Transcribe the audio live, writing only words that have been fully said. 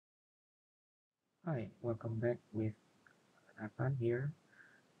Hi, welcome back with Nathan here.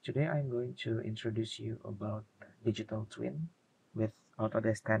 Today I'm going to introduce you about digital twin with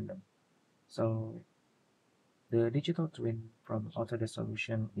Autodesk Tandem. So the digital twin from Autodesk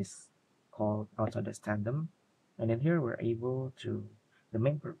solution is called Autodesk Tandem. And in here we're able to, the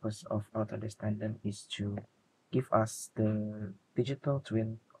main purpose of Autodesk Tandem is to give us the digital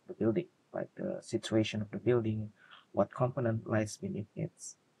twin of the building, like the situation of the building, what component lies beneath it.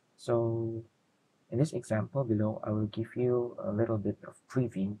 So in this example below, I will give you a little bit of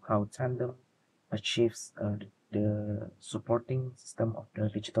preview how Tandem achieves the supporting system of the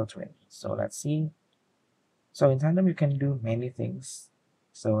digital twin. So let's see. So in Tandem, you can do many things.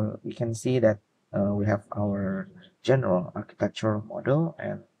 So we can see that we have our general architectural model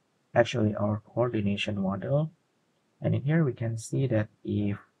and actually our coordination model. And in here, we can see that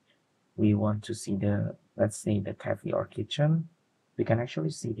if we want to see the, let's say, the cafe or kitchen, we can actually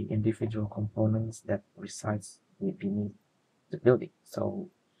see the individual components that resides beneath the building. So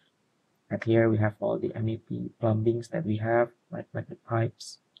at here we have all the MEP plumbings that we have, like the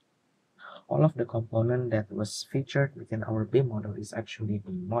pipes. All of the component that was featured within our BIM model is actually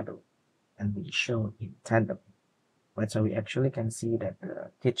the model and we shown in tandem. Right, so we actually can see that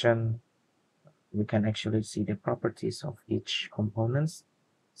the kitchen, we can actually see the properties of each components.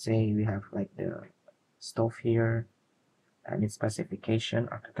 Say we have like the stove here, and its specification,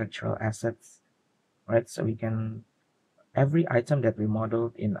 architectural assets, right? So we can, every item that we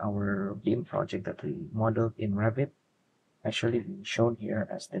modeled in our BIM project that we modeled in Revit actually being shown here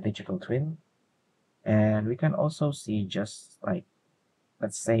as the digital twin. And we can also see just like,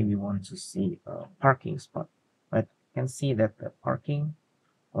 let's say we want to see a parking spot, right? You can see that the parking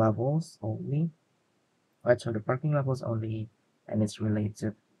levels only, right? So the parking levels only and its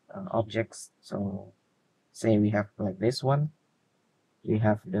related objects. So say we have like this one, we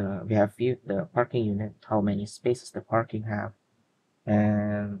have viewed the parking unit, how many spaces the parking have.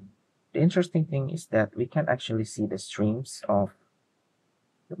 And the interesting thing is that we can actually see the streams of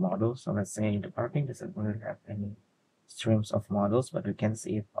the model. So let's say the parking doesn't really have any streams of models, but we can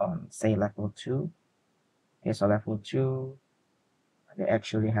see it on say level 2. Okay, so level 2, they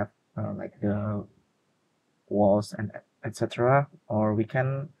actually have like the walls and etc. Or we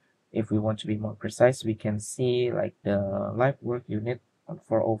can, if we want to be more precise, we can see like the live work unit on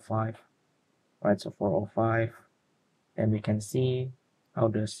 405. Right, so 405, and we can see how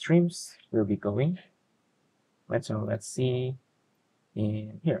the streams will be going. Right, so let's see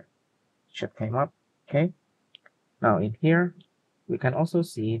in here. Should came up. Okay. Now in here, we can also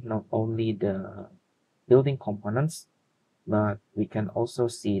see not only the building components, but we can also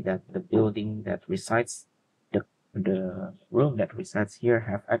see that the building that resides, the room that resides here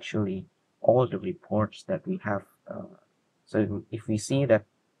have actually all the reports that we have. So if we see that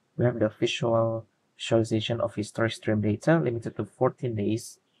we have the visual visualization of historic stream data limited to 14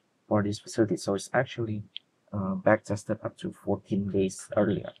 days for this facility. So it's actually back tested up to 14 days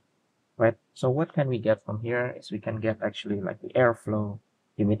earlier, right? So what can we get from here is we can get actually like the airflow,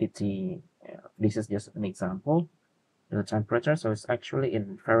 humidity. This is just an example. The temperature, so it's actually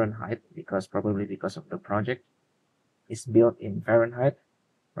in Fahrenheit because probably because of the project is built in Fahrenheit,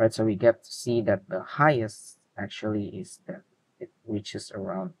 right? So we get to see that the highest actually is that it reaches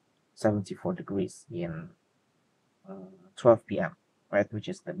around 74 degrees in 12 p.m., right? Which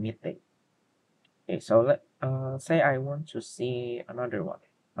is the midday. Okay, so let say I want to see another one,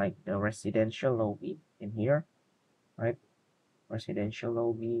 like the residential lobby in here, right? Residential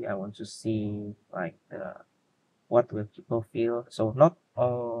lobby. I want to see like the what will people feel. So not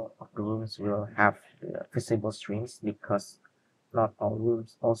all of the rooms will have the visible streams because not all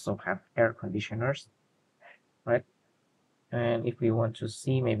rooms also have air conditioners, right? And if we want to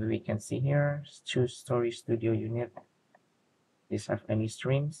see, maybe we can see here, two-story studio unit. These have any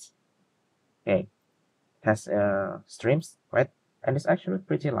streams? Okay, it has streams, right? And it's actually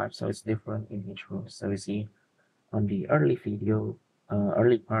pretty live, so it's different in each room. So we see on the early video,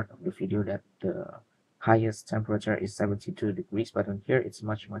 early part of the video that the highest temperature is 72 degrees, but on here it's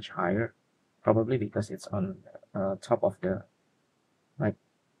much higher, probably because it's on top of the, like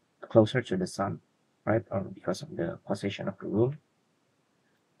closer to the sun, right? Or because of the position of the room.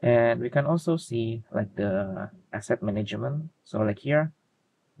 And we can also see like the asset management. So like here,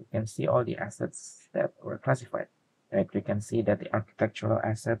 you can see all the assets that were classified. Right? We can see that the architectural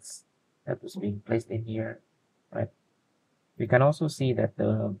assets that was being placed in here, right? We can also see that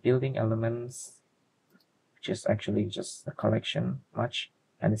the building elements, which is actually just a collection much,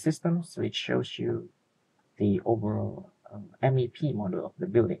 and the systems, which shows you the overall MEP model of the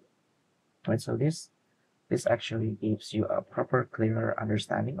building. Right, so this actually gives you a proper, clearer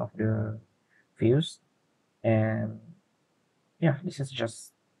understanding of the views. And yeah, this is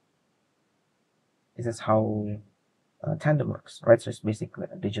how Tandem works, right? So it's basically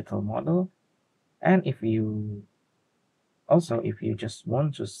a digital model. And if you just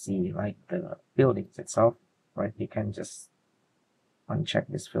want to see like the buildings itself, right, you can just uncheck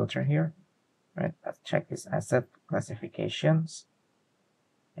this filter here, right? Let's check this asset classifications,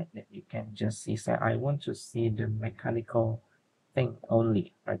 and then you can just see, say, I want to see the mechanical thing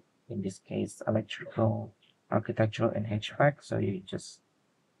only, right? In this case, electrical, architectural, and HVAC. So you just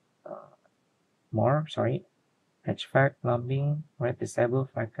uh, HVAC, plumbing, right? Disable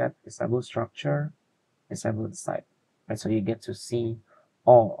facade, disable structure, disable the site, right? So you get to see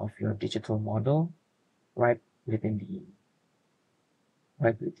all of your digital model right within the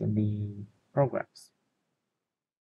right within the programs.